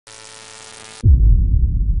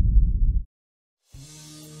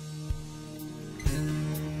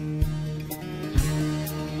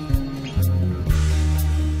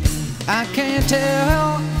I can't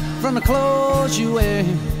tell from the clothes you wear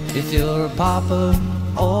if you're a pauper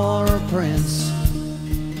or a prince.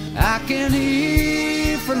 I can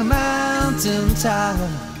hear from the mountain top,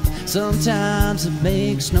 sometimes it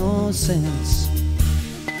makes no sense.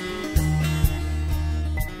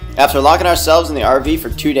 After locking ourselves in the RV for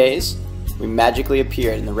 2 days, we magically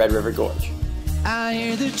appeared in the Red River Gorge. I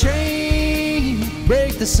hear the train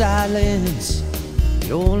break the silence,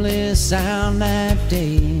 the only sound that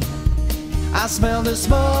day. I smell the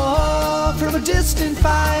smoke from a distant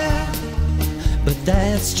fire, but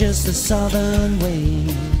that's just the southern way.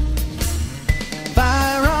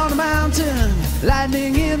 Fire on the mountain,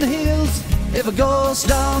 lightning in the hills. If a ghost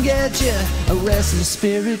don't get you, a restless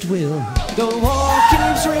spirit will. The war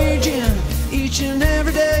keeps raging each and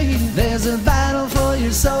every day. There's a battle for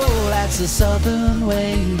your soul, that's the southern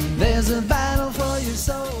way. There's a battle for your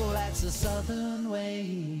soul, that's the southern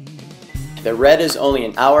way. The Red is only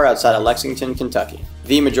an hour outside of Lexington, Kentucky.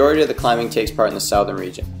 The majority of the climbing takes part in the southern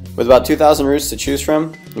region. With about 2,000 routes to choose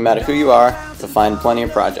from, no matter who you are, you'll find plenty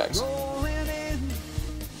of projects.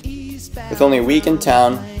 With only a week in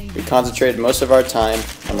town, we concentrated most of our time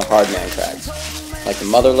on the hard man crags, like the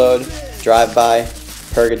Motherlode, Drive-By,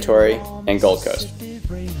 Purgatory, and Gold Coast.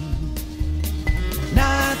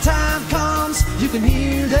 Nighttime comes, you can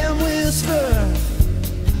hear them whisper,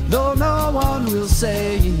 though no one will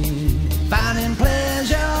say. Finding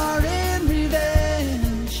pleasure in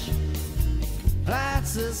revenge,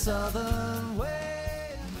 that's the southern way.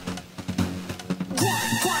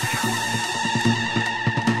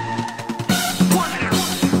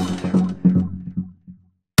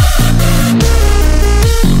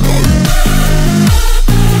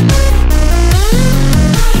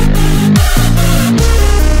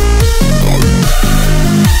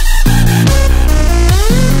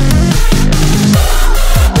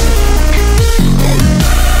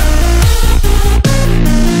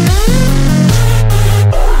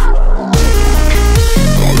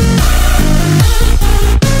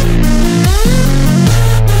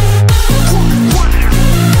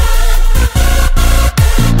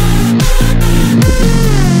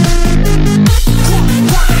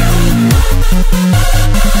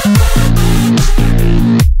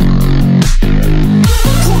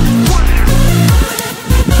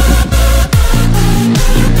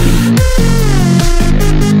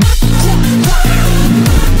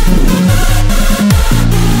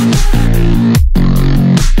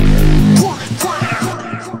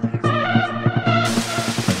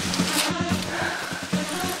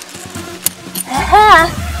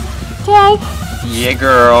 Yeah,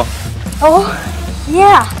 girl. Oh,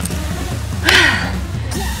 yeah.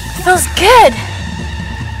 Feels good.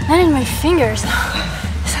 Not in my fingers.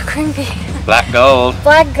 So creepy. Black gold.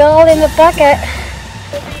 Black gold in the bucket.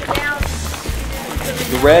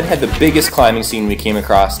 The Red had the biggest climbing scene we came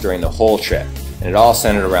across during the whole trip, and it all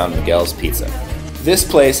centered around Miguel's Pizza. This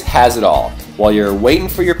place has it all. While you're waiting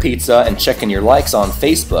for your pizza and checking your likes on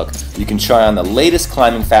Facebook, you can try on the latest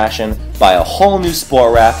climbing fashion, buy a whole new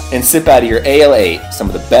sport wrap, and sip out of your ALA, some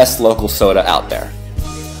of the best local soda out there.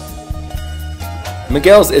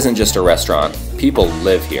 Miguel's isn't just a restaurant, people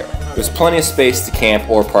live here. There's plenty of space to camp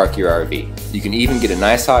or park your RV. You can even get a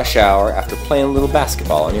nice hot shower after playing a little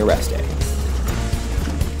basketball on your rest day.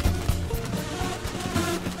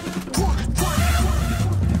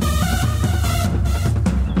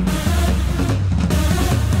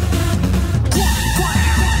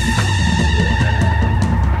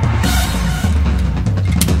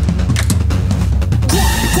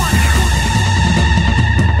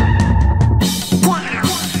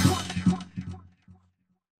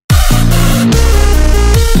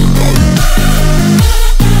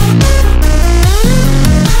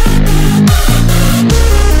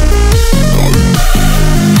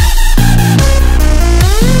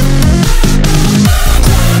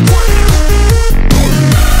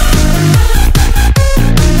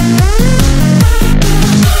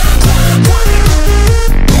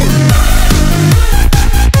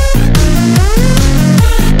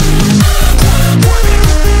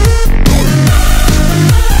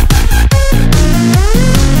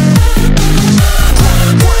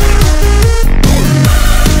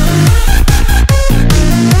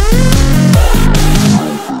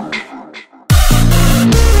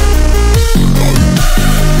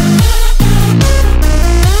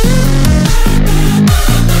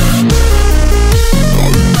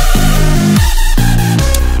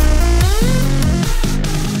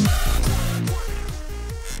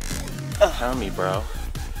 Tell me, bro.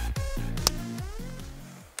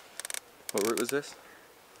 What route was this?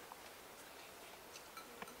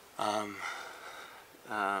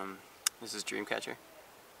 This is Dreamcatcher.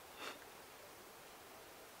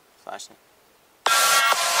 Flashing.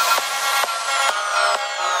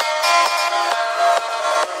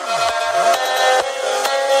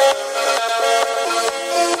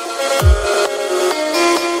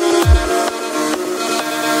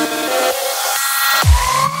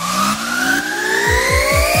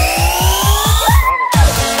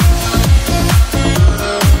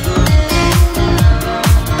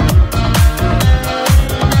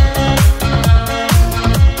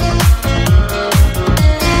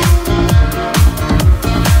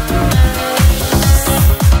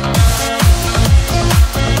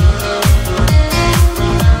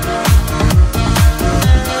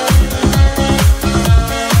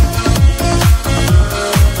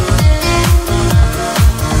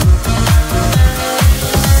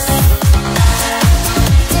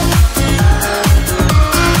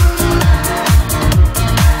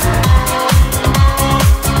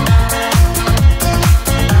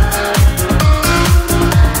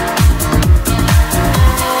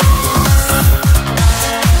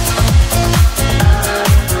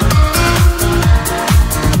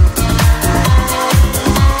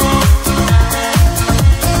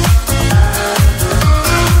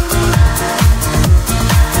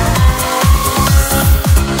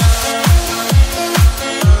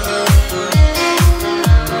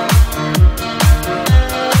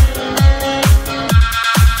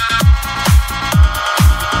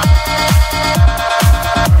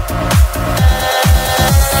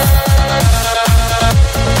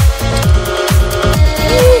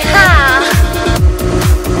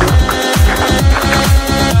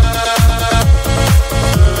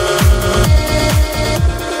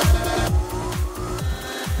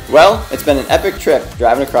 Well, it's been an epic trip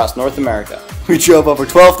driving across North America. We drove over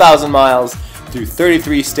 12,000 miles through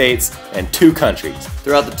 33 states and 2 countries.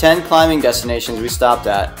 Throughout the 10 climbing destinations we stopped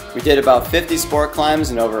at, we did about 50 sport climbs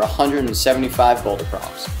and over 175 boulder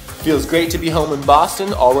proms. Feels great to be home in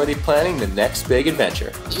Boston, already planning the next big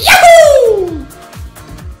adventure. Yahoo!